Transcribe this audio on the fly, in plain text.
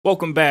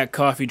Welcome back,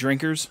 coffee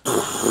drinkers.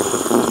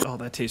 Oh,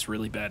 that tastes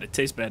really bad. It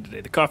tastes bad today.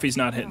 The coffee's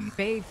not hitting.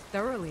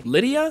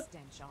 Lydia?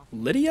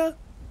 Lydia?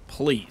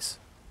 Please.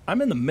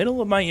 I'm in the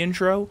middle of my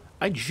intro.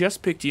 I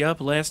just picked you up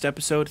last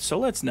episode, so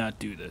let's not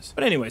do this.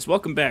 But anyways,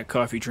 welcome back,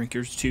 coffee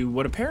drinkers, to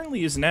what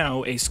apparently is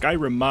now a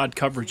Skyrim mod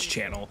coverage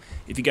channel.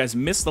 If you guys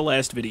missed the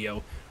last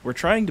video, we're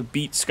trying to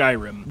beat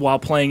Skyrim while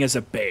playing as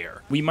a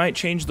bear. We might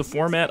change the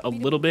format a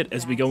little bit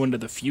as we go into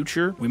the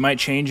future. We might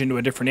change into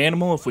a different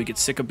animal if we get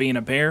sick of being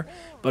a bear.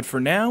 But for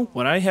now,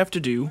 what I have to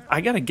do,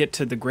 I gotta get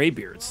to the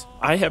Greybeards.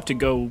 I have to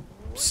go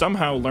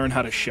somehow learn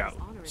how to shout.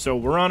 So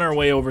we're on our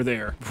way over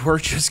there. We're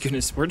just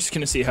gonna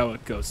see how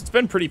it goes. It's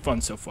been pretty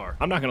fun so far.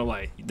 I'm not gonna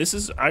lie.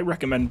 I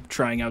recommend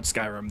trying out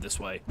Skyrim this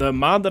way. The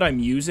mod that I'm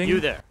using. You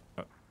there?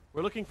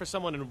 We're looking for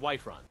someone in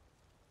Whiterun.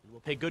 We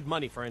will pay good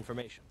money for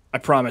information. I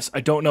promise.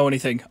 I don't know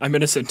anything. I'm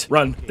innocent.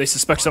 Run. They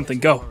suspect something.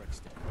 Go.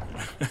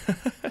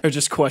 They're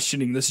just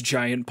questioning this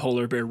giant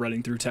polar bear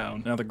running through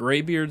town. Now the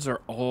Greybeards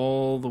are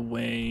all the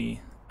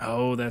way.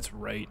 Oh, that's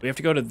right. We have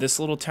to go to this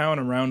little town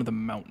around the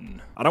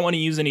mountain. I don't want to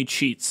use any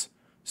cheats,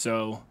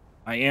 so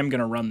I am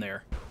gonna run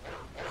there.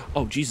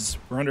 Oh, Jesus,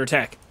 we're under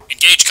attack.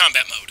 Engage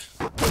combat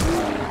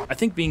mode. I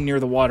think being near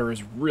the water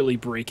is really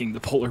breaking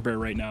the polar bear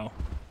right now.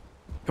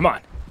 Come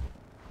on.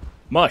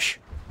 Mush.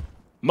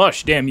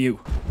 Mush, damn you.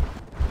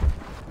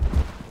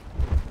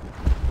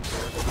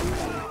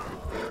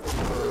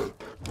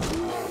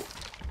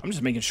 I'm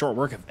just making short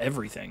work of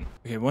everything.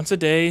 Okay, once a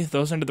day,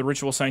 those under the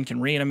ritual sign can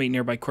reanimate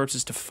nearby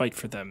corpses to fight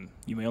for them.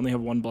 You may only have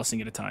one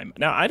blessing at a time.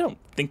 Now, I don't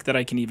think that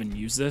I can even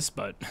use this,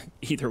 but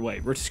either way,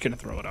 we're just gonna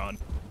throw it on.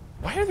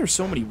 Why are there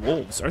so many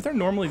wolves? Are there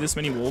normally this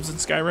many wolves in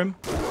Skyrim?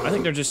 I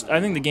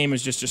think the game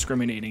is just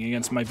discriminating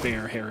against my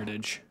bear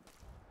heritage.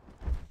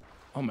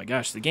 Oh my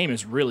gosh, the game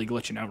is really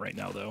glitching out right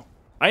now, though.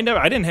 I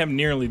didn't have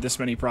nearly this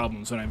many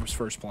problems when I was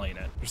first playing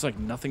it. There's like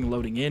nothing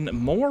loading in.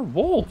 More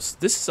wolves.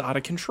 This is out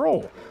of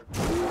control.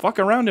 Fuck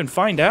around and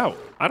find out.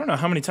 I don't know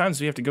how many times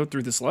we have to go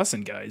through this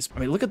lesson, guys. I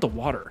mean, look at the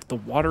water. The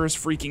water is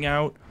freaking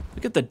out.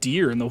 Look at the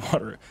deer in the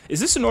water. Is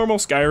this a normal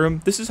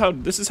Skyrim? This is how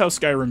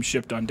Skyrim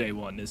shipped on day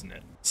one, isn't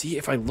it? See,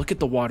 if I look at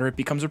the water, it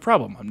becomes a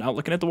problem. I'm not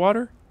looking at the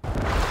water.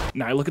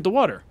 Now I look at the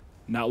water.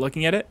 Not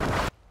looking at it.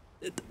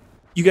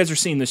 You guys are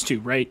seeing this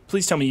too, right?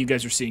 Please tell me you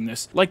guys are seeing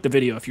this. Like the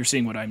video if you're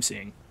seeing what I'm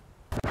seeing.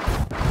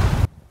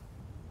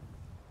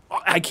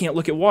 I can't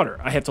look at water.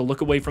 I have to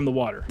look away from the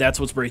water. That's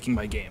what's breaking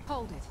my game.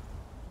 Hold it.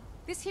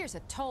 This here's a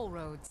toll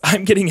road.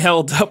 I'm getting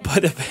held up by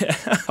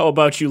the... How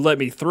about you let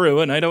me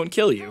through and I don't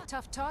kill you?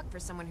 Tough talk for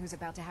someone who's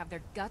about to have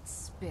their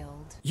guts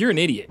spilled. You're an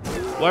idiot.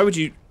 Why would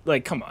you...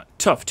 Like, come on.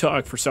 Tough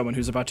talk for someone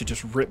who's about to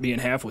just rip me in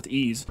half with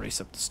ease.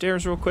 Race up the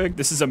stairs real quick.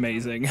 This is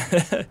amazing.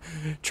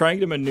 Trying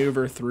to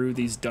maneuver through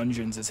these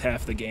dungeons is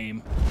half the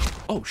game.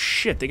 Oh,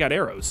 shit. They got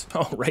arrows.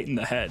 Oh, right in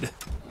the head.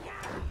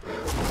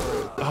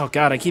 Oh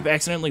god, I keep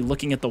accidentally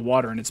looking at the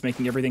water and it's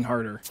making everything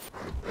harder.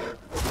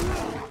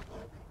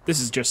 This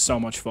is just so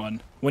much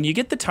fun. When you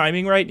get the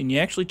timing right and you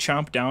actually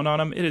chomp down on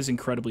them, it is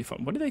incredibly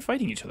fun. What are they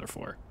fighting each other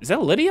for? Is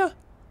that Lydia?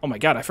 Oh my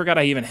god, I forgot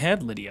I even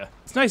had Lydia.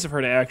 It's nice of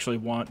her to actually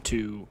want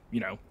to, you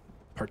know,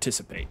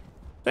 participate.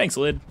 Thanks,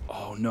 Lyd.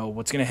 Oh no,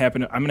 what's gonna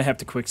happen? I'm gonna have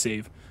to quick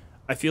save.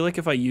 I feel like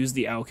if I use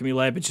the alchemy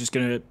lab, it's just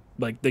gonna,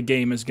 like, the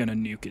game is gonna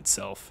nuke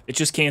itself. It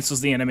just cancels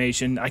the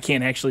animation. I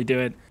can't actually do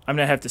it. I'm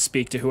gonna have to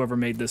speak to whoever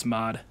made this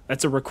mod.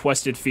 That's a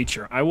requested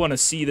feature. I want to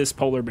see this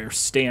polar bear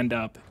stand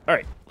up. All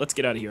right, let's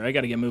get out of here. I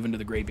gotta get moving to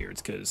the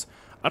Greybeards, because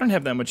I don't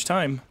have that much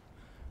time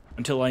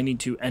until I need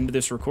to end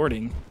this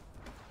recording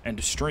and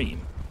to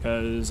stream.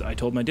 Because I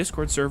told my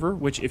Discord server,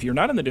 which if you're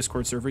not in the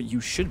Discord server, you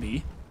should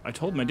be. I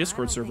told my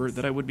Discord server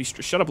that I would be...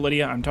 Shut up,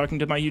 Lydia. I'm talking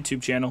to my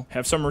YouTube channel.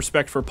 Have some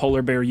respect for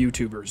polar bear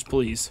YouTubers,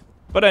 please.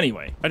 But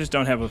anyway, I just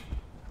don't have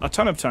a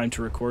ton of time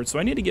to record, so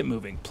I need to get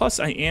moving. Plus,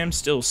 I am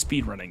still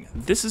speedrunning.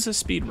 This is a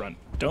speedrun.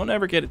 Don't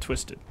ever get it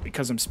twisted.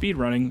 Because I'm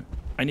speedrunning,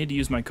 I need to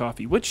use my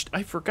coffee, which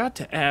I forgot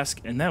to ask,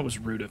 and that was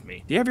rude of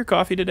me. Do you have your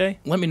coffee today?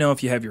 Let me know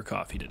if you have your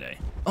coffee today.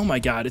 Oh my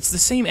god, it's the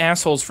same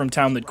assholes from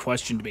town that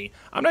questioned me.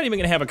 I'm not even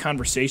gonna have a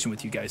conversation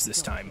with you guys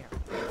this time.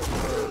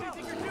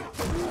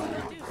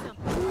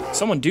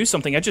 Someone do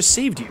something, I just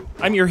saved you.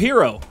 I'm your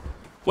hero.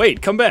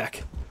 Wait, come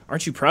back.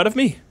 Aren't you proud of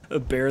me? A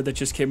bear that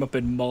just came up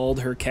and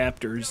mauled her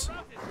captors.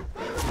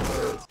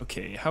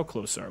 Okay, how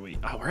close are we?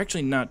 Oh, we're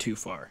actually not too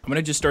far. I'm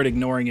gonna just start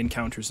ignoring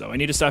encounters though. I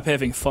need to stop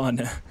having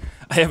fun.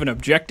 I have an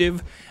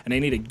objective, and I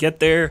need to get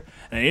there,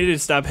 and I need to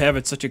stop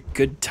having such a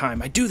good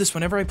time. I do this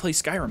whenever I play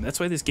Skyrim. That's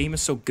why this game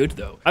is so good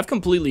though. I've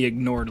completely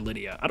ignored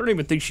Lydia. I don't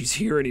even think she's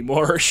here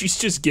anymore. She's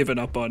just given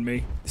up on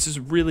me. This is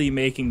really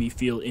making me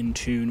feel in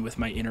tune with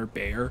my inner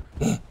bear.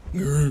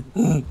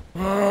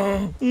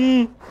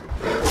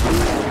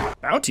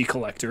 Bounty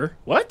collector?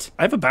 What?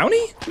 I have a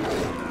bounty?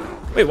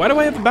 Wait, why do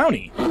I have a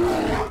bounty?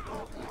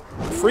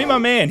 Free my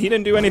man, he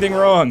didn't do anything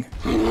wrong.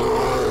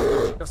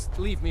 Just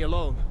leave me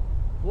alone.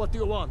 What do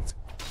you want?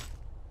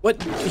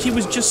 What? He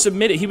was just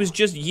submitted, he was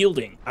just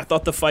yielding. I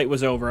thought the fight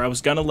was over, I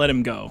was gonna let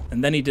him go.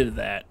 And then he did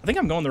that. I think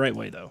I'm going the right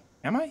way though.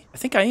 Am I? I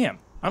think I am.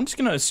 I'm just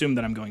gonna assume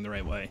that I'm going the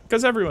right way.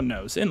 Because everyone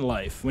knows, in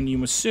life, when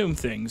you assume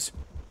things,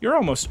 You're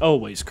almost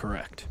always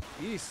correct.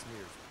 He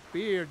smears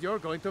beard, you're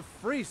going to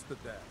freeze to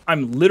death.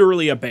 I'm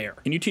literally a bear.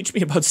 Can you teach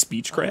me about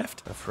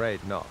speechcraft?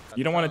 Afraid not.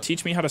 You don't want to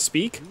teach me how to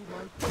speak?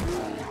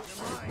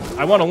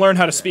 I want to learn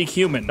how to speak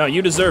human. No,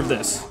 you deserve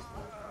this.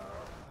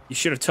 You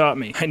should have taught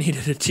me. I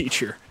needed a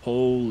teacher.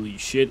 Holy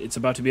shit, it's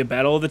about to be a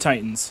battle of the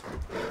titans.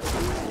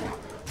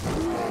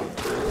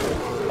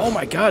 Oh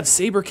my god,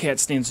 Sabercat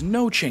stands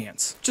no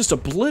chance. Just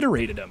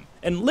obliterated him.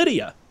 And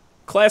Lydia.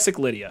 Classic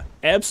Lydia.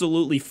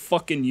 Absolutely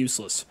fucking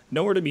useless.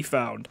 Nowhere to be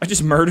found. I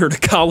just murdered a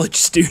college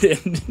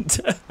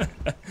student.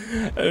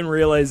 I'm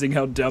realizing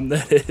how dumb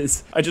that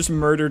is. I just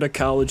murdered a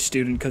college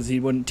student because he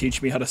wouldn't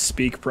teach me how to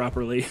speak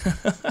properly.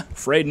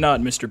 Afraid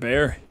not, Mr.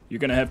 Bear. You're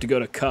gonna have to go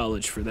to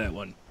college for that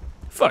one.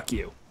 Fuck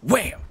you.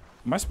 Wham!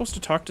 Am I supposed to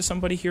talk to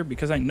somebody here?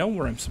 Because I know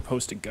where I'm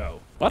supposed to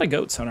go. A lot of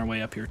goats on our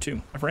way up here,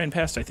 too. I've ran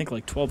past, I think,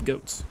 like 12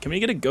 goats. Can we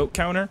get a goat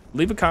counter?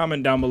 Leave a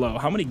comment down below.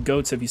 How many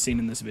goats have you seen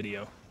in this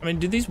video? I mean,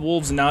 do these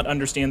wolves not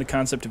understand the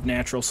concept of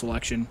natural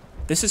selection?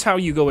 This is how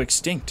you go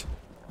extinct.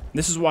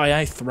 This is why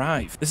I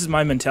thrive. This is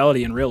my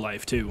mentality in real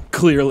life, too.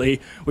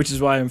 Clearly, which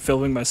is why I'm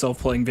filming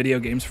myself playing video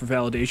games for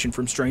validation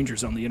from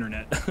strangers on the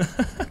internet.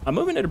 I'm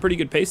moving at a pretty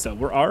good pace, though.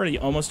 We're already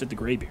almost at the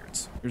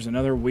Greybeards. There's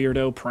another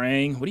weirdo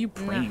praying. What are you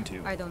praying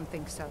to? I don't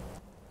think so.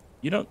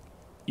 You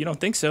don't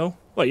think so?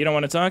 What, you don't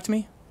want to talk to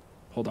me?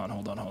 Hold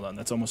on.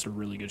 That's almost a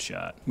really good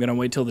shot. I'm gonna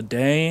wait till the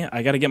day.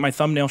 I gotta get my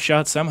thumbnail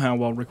shot somehow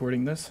while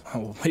recording this.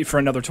 I'll wait for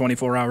another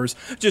 24 hours.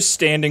 Just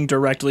standing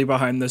directly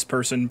behind this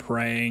person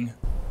praying.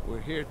 We're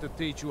here to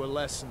teach you a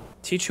lesson.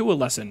 Teach you a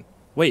lesson.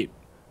 Wait,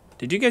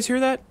 did you guys hear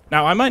that?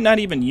 Now, I might not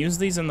even use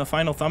these in the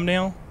final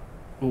thumbnail.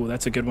 Ooh,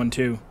 that's a good one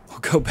too. We'll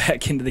go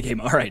back into the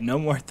game. All right, no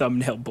more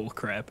thumbnail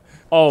bullcrap.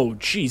 Oh,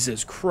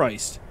 Jesus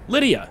Christ.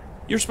 Lydia,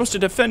 you're supposed to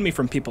defend me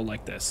from people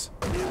like this.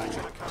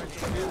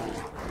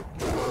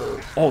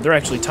 Oh, they're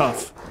actually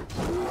tough.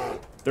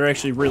 They're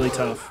actually really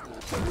tough.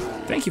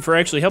 Thank you for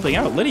actually helping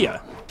out,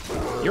 Lydia.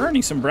 You're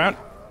earning some brown...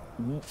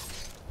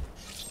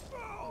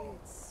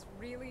 It's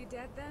really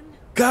dead then?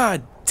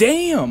 God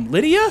damn,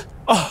 Lydia?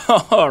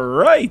 All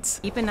right.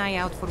 Keep an eye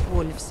out for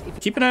wolves.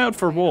 Keep an eye out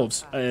for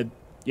wolves.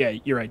 Yeah,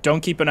 you're right.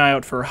 Don't keep an eye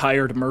out for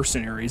hired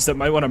mercenaries that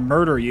might want to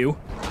murder you.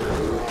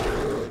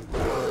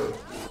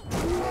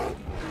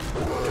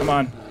 Come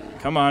on.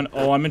 Come on.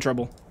 Oh, I'm in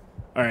trouble.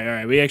 All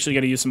right. We actually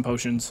got to use some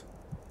potions.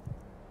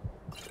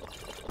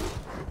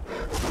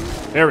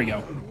 There we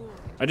go.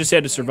 I just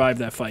had to survive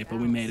that fight, but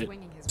we made it.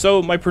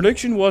 So my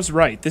prediction was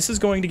right. This is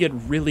going to get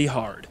really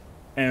hard.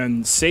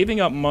 And saving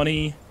up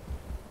money,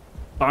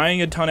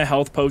 buying a ton of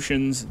health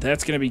potions,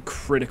 that's going to be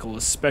critical,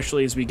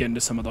 especially as we get into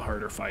some of the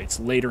harder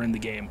fights later in the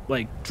game.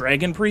 Like,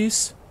 Dragon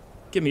Priests?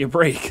 Give me a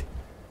break.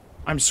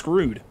 I'm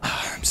screwed.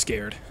 I'm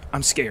scared.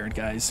 I'm scared,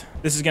 guys.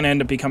 This is going to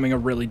end up becoming a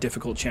really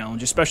difficult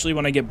challenge, especially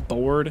when I get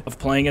bored of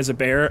playing as a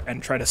bear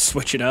and try to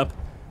switch it up.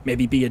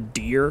 Maybe be a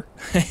deer.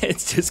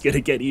 It's just going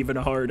to get even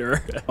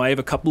harder. I have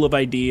a couple of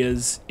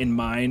ideas in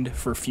mind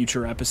for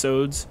future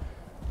episodes,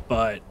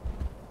 but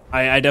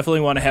I definitely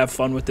want to have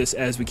fun with this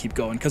as we keep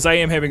going, because I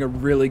am having a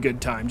really good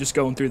time just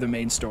going through the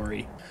main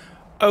story.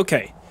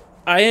 Okay,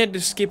 I had to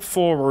skip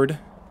forward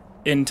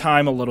in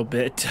time a little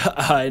bit.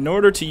 In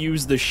order to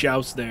use the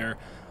shouts there,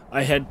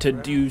 I had to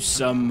do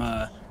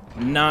some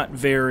not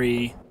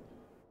very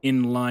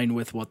in line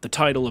with what the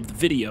title of the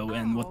video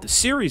and what the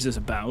series is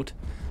about.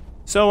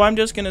 So I'm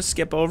just going to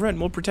skip over it and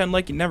we'll pretend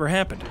like it never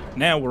happened.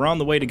 Now we're on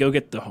the way to go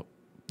get the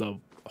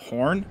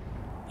horn.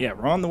 Yeah,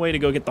 we're on the way to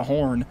go get the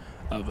horn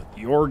of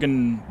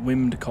Eormund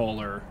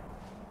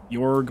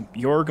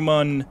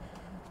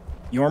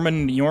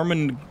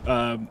Eormund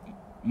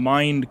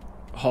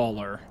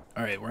MindHauler.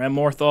 Alright, we're at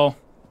Morthal.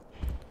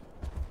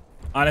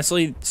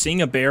 Honestly,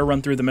 seeing a bear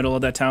run through the middle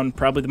of that town,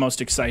 probably the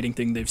most exciting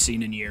thing they've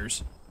seen in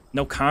years.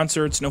 No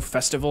concerts, no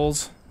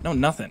festivals, no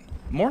nothing.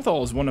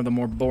 Morthal is one of the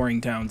more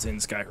boring towns in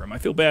Skyrim. I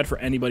feel bad for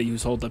anybody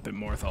who's holed up at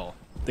Morthal.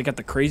 They got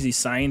the crazy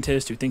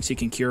scientist who thinks he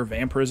can cure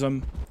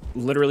vampirism.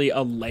 Literally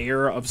a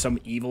lair of some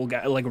evil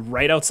guy, like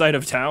right outside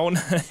of town.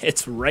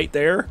 It's right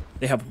there.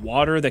 They have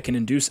water that can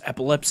induce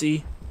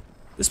epilepsy.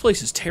 This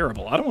place is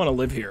terrible. I don't want to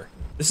live here.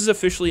 This is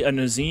officially a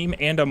Nazim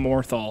and a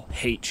Morthal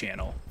hate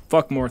channel.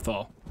 Fuck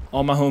Morthal.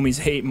 All my homies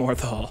hate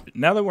Morthal.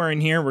 Now that we're in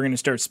here, we're going to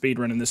start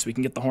speedrunning this so we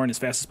can get the horn as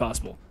fast as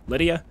possible.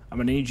 Lydia, I'm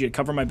going to need you to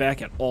cover my back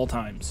at all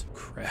times.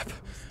 Crap.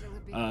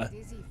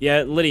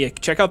 Yeah, Lydia,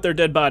 check out their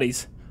dead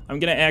bodies. I'm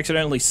going to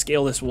accidentally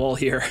scale this wall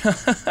here.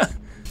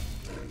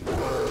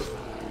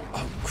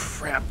 Oh,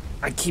 crap.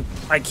 I keep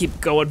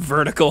going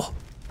vertical.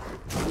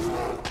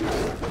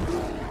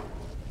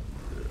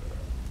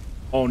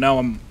 Oh,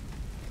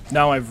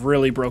 now I've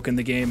really broken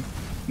the game.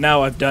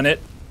 Now I've done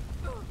it.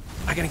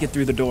 I gotta get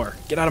through the door.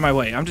 Get out of my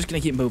way. I'm just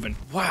gonna keep moving.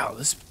 Wow,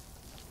 this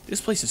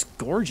place is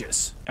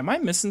gorgeous. Am I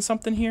missing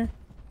something here?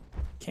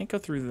 Can't go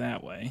through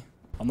that way.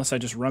 Unless I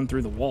just run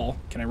through the wall.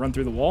 Can I run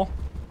through the wall?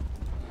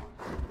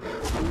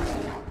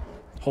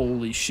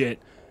 Holy shit.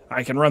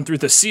 I can run through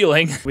the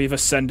ceiling. We've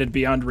ascended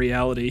beyond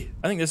reality.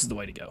 I think this is the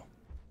way to go.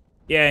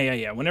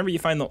 Yeah. Whenever you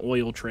find the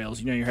oil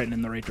trails, you know you're heading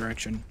in the right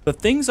direction. The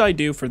things I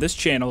do for this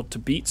channel to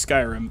beat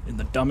Skyrim in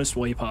the dumbest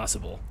way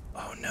possible.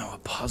 Oh no, a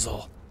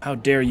puzzle. How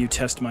dare you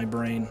test my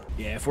brain.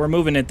 Yeah, if we're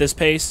moving at this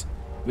pace,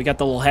 we got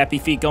the little happy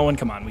feet going.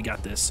 Come on, we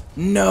got this.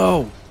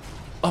 No!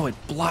 Oh, it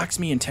blocks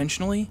me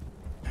intentionally?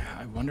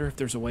 I wonder if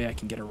there's a way I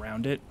can get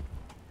around it.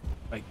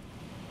 Like,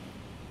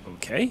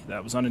 okay,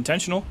 that was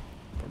unintentional,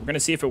 but we're gonna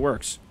see if it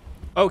works.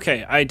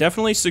 Okay, I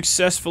definitely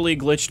successfully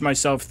glitched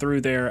myself through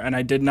there, and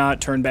I did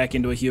not turn back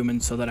into a human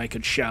so that I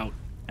could shout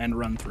and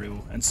run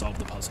through and solve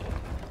the puzzle.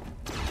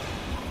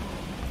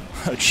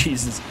 Oh,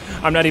 Jesus.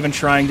 I'm not even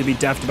trying to be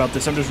deft about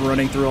this. I'm just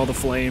running through all the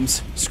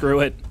flames. Screw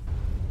it.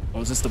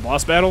 Oh, is this the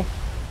boss battle?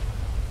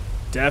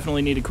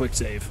 Definitely need a quick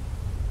save.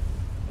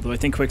 Although I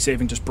think quick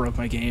saving just broke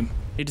my game.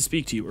 Need to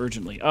speak to you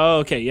urgently. Oh,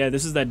 okay, yeah,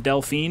 this is that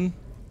Delphine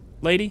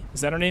lady?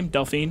 Is that her name?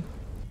 Delphine?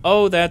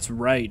 Oh, that's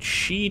right.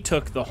 She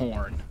took the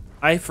horn.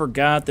 I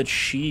forgot that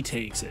she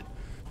takes it.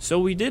 So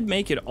we did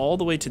make it all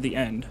the way to the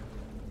end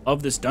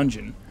of this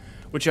dungeon,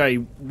 which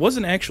I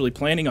wasn't actually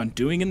planning on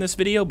doing in this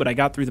video, but I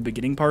got through the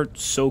beginning part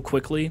so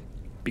quickly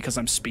because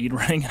I'm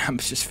speedrunning and I'm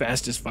just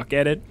fast as fuck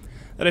at it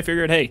that I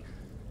figured, hey,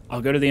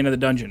 I'll go to the end of the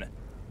dungeon.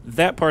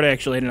 That part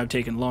actually ended up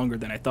taking longer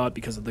than I thought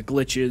because of the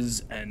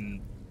glitches and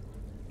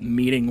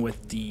meeting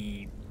with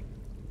the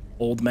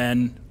old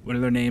men. What are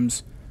their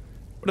names?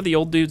 What are the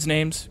old dudes'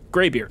 names?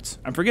 Graybeards.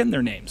 I'm forgetting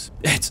their names.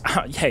 It's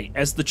hey,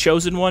 as the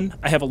chosen one,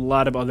 I have a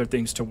lot of other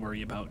things to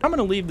worry about. I'm going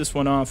to leave this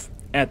one off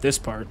at this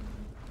part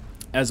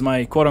as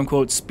my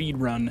quote-unquote speed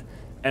run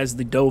as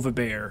the Dova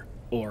Bear,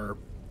 or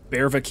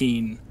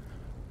Bearvakeen,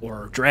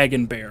 or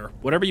Dragon Bear,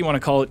 whatever you want to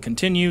call it,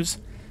 continues.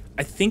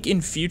 I think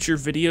in future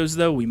videos,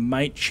 though, we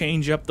might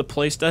change up the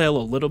playstyle a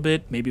little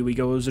bit. Maybe we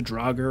go as a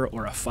Draugr,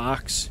 or a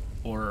Fox,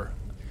 or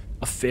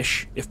a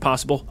fish, if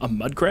possible. A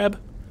mud crab?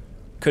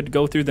 Could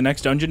go through the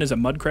next dungeon as a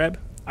mud crab.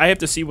 I have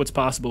to see what's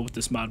possible with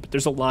this mod, but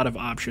there's a lot of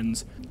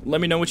options. Let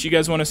me know what you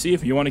guys want to see.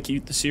 If you want to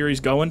keep the series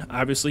going,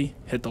 obviously,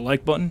 hit the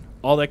like button,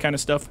 all that kind of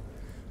stuff.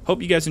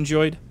 Hope you guys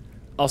enjoyed.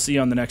 I'll see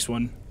you on the next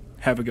one.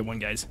 Have a good one,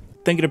 guys.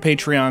 Thank you to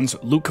Patreons,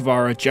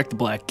 SeventhCavara,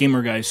 JacktheBlack,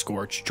 GamerGuy,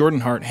 Scorch,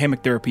 Jordan Hart,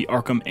 HammockTherapy,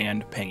 Arkham,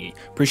 and Pengy.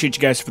 Appreciate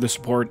you guys for the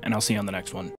support, and I'll see you on the next one.